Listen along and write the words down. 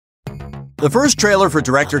The first trailer for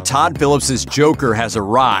director Todd Phillips' Joker has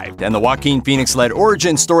arrived, and the Joaquin Phoenix-led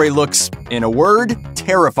origin story looks, in a word,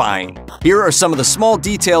 terrifying. Here are some of the small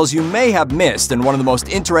details you may have missed in one of the most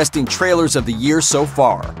interesting trailers of the year so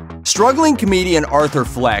far. Struggling comedian Arthur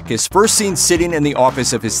Fleck is first seen sitting in the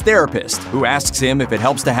office of his therapist, who asks him if it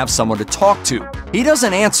helps to have someone to talk to. He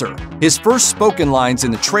doesn't answer. His first spoken lines in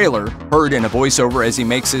the trailer, heard in a voiceover as he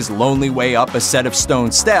makes his lonely way up a set of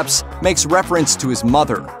stone steps, makes reference to his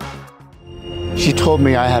mother. She told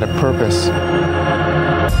me I had a purpose,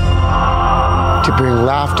 to bring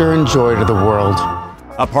laughter and joy to the world.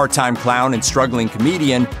 A part-time clown and struggling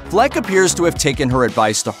comedian, Fleck appears to have taken her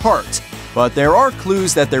advice to heart, but there are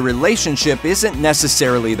clues that their relationship isn't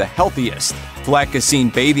necessarily the healthiest. Fleck is seen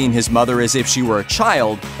bathing his mother as if she were a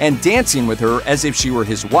child and dancing with her as if she were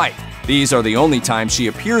his wife. These are the only times she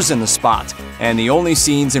appears in the spot, and the only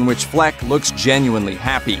scenes in which Fleck looks genuinely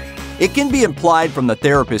happy. It can be implied from the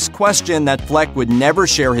therapist's question that Fleck would never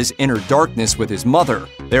share his inner darkness with his mother.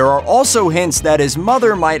 There are also hints that his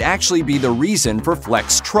mother might actually be the reason for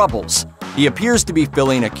Fleck's troubles. He appears to be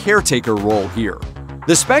filling a caretaker role here.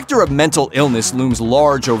 The specter of mental illness looms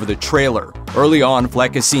large over the trailer. Early on,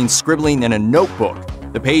 Fleck is seen scribbling in a notebook.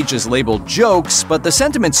 The page is labeled jokes, but the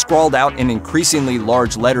sentiment scrawled out in increasingly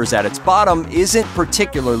large letters at its bottom isn't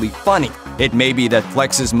particularly funny. It may be that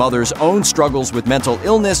Fleck's mother's own struggles with mental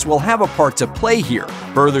illness will have a part to play here,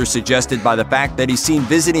 further suggested by the fact that he's seen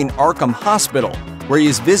visiting Arkham Hospital, where he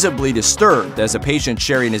is visibly disturbed as a patient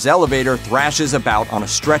sharing his elevator thrashes about on a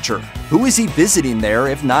stretcher. Who is he visiting there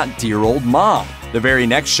if not dear old mom? The very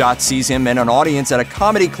next shot sees him in an audience at a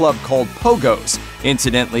comedy club called Pogo's,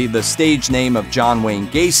 incidentally the stage name of John Wayne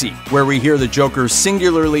Gacy, where we hear the Joker's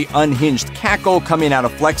singularly unhinged cackle coming out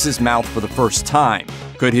of Fleck's mouth for the first time.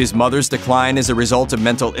 Could his mother's decline as a result of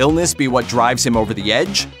mental illness be what drives him over the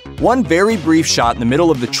edge? One very brief shot in the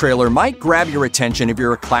middle of the trailer might grab your attention if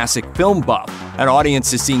you're a classic film buff. An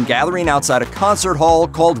audience is seen gathering outside a concert hall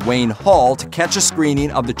called Wayne Hall to catch a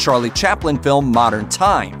screening of the Charlie Chaplin film Modern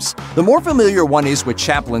Times. The more familiar one is with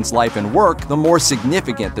Chaplin's life and work, the more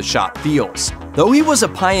significant the shot feels. Though he was a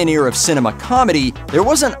pioneer of cinema comedy, there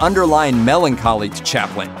was an underlying melancholy to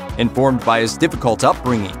Chaplin, informed by his difficult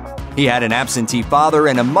upbringing. He had an absentee father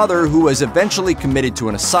and a mother who was eventually committed to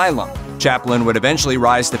an asylum. Chaplin would eventually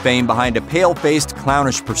rise to fame behind a pale-faced,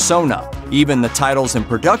 clownish persona. Even the titles and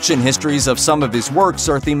production histories of some of his works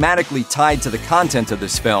are thematically tied to the content of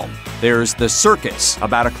this film. There's The Circus,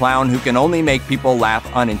 about a clown who can only make people laugh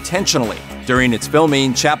unintentionally. During its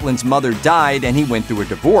filming, Chaplin's mother died and he went through a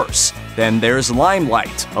divorce. Then there's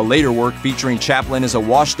Limelight, a later work featuring Chaplin as a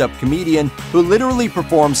washed-up comedian who literally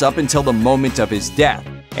performs up until the moment of his death.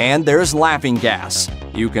 And there's Laughing Gas.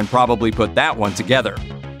 You can probably put that one together.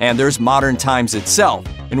 And there's Modern Times itself,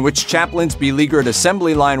 in which Chaplin's beleaguered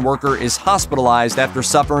assembly line worker is hospitalized after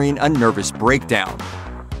suffering a nervous breakdown.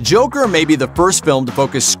 Joker may be the first film to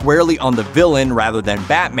focus squarely on the villain rather than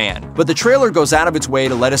Batman, but the trailer goes out of its way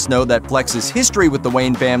to let us know that Fleck's history with the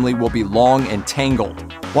Wayne family will be long and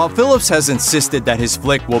tangled. While Phillips has insisted that his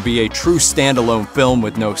flick will be a true standalone film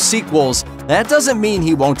with no sequels, that doesn't mean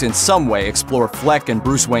he won't in some way explore Fleck and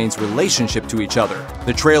Bruce Wayne's relationship to each other.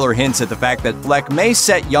 The trailer hints at the fact that Fleck may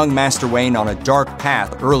set young Master Wayne on a dark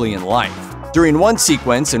path early in life. During one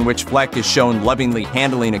sequence in which Fleck is shown lovingly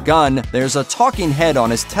handling a gun, there's a talking head on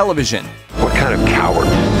his television. What kind of coward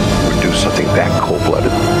would do something that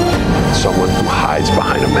cold-blooded? Someone who hides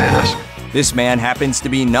behind a mask. This man happens to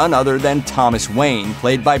be none other than Thomas Wayne,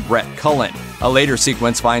 played by Brett Cullen. A later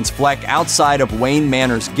sequence finds Fleck outside of Wayne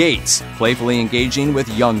Manor's gates, playfully engaging with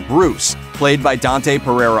young Bruce, played by Dante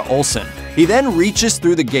Pereira Olson. He then reaches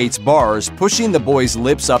through the gate's bars, pushing the boy's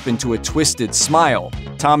lips up into a twisted smile.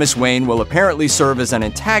 Thomas Wayne will apparently serve as an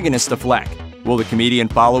antagonist to Fleck. Will the comedian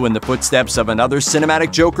follow in the footsteps of another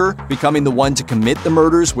cinematic Joker, becoming the one to commit the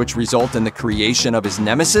murders which result in the creation of his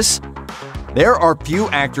nemesis? There are few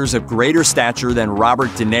actors of greater stature than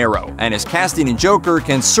Robert De Niro, and his casting in Joker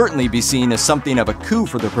can certainly be seen as something of a coup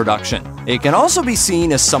for the production. It can also be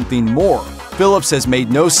seen as something more. Phillips has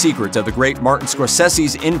made no secret of the great Martin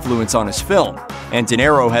Scorsese's influence on his film, and De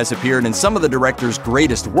Niro has appeared in some of the director's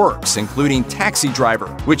greatest works, including Taxi Driver,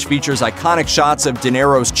 which features iconic shots of De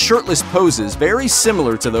Niro's shirtless poses very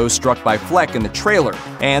similar to those struck by Fleck in the trailer,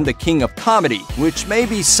 and The King of Comedy, which may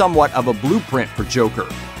be somewhat of a blueprint for Joker.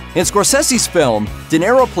 In Scorsese's film, De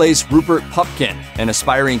Niro plays Rupert Pupkin, an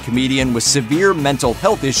aspiring comedian with severe mental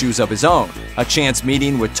health issues of his own. A chance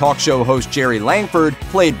meeting with talk show host Jerry Langford,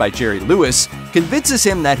 played by Jerry Lewis, convinces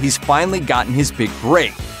him that he's finally gotten his big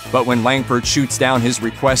break. But when Langford shoots down his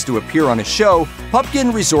request to appear on his show,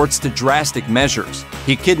 Pupkin resorts to drastic measures.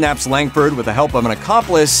 He kidnaps Langford with the help of an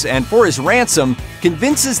accomplice and, for his ransom,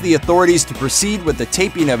 convinces the authorities to proceed with the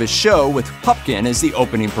taping of his show with Pupkin as the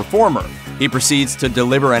opening performer. He proceeds to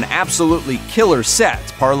deliver an absolutely killer set,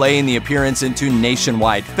 parlaying the appearance into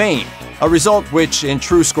nationwide fame, a result which, in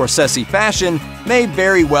true Scorsese fashion, may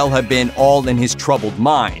very well have been all in his troubled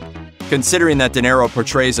mind. Considering that De Niro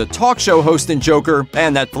portrays a talk show host in Joker,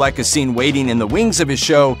 and that Fleck is seen waiting in the wings of his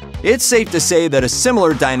show, it's safe to say that a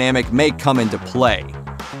similar dynamic may come into play.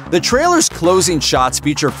 The trailer's closing shots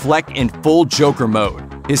feature Fleck in full Joker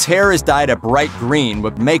mode. His hair is dyed a bright green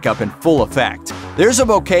with makeup in full effect. There's a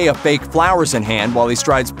bouquet of fake flowers in hand while he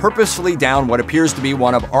strides purposefully down what appears to be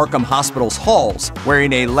one of Arkham Hospital's halls,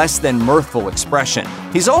 wearing a less than mirthful expression.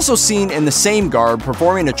 He's also seen in the same garb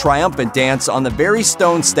performing a triumphant dance on the very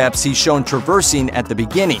stone steps he's shown traversing at the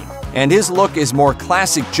beginning, and his look is more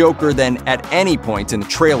classic Joker than at any point in the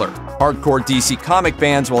trailer. Hardcore DC comic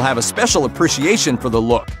fans will have a special appreciation for the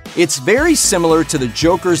look. It's very similar to the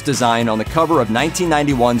Joker's design on the cover of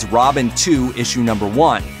 1991's Robin 2 issue number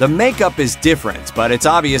 1. The makeup is different, but it's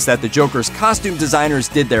obvious that the Joker's costume designers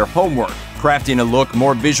did their homework, crafting a look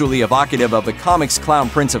more visually evocative of the comics' clown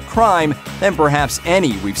prince of crime than perhaps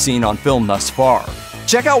any we've seen on film thus far.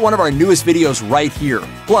 Check out one of our newest videos right here.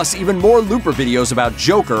 Plus, even more Looper videos about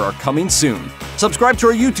Joker are coming soon. Subscribe to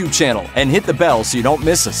our YouTube channel and hit the bell so you don't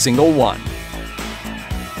miss a single one.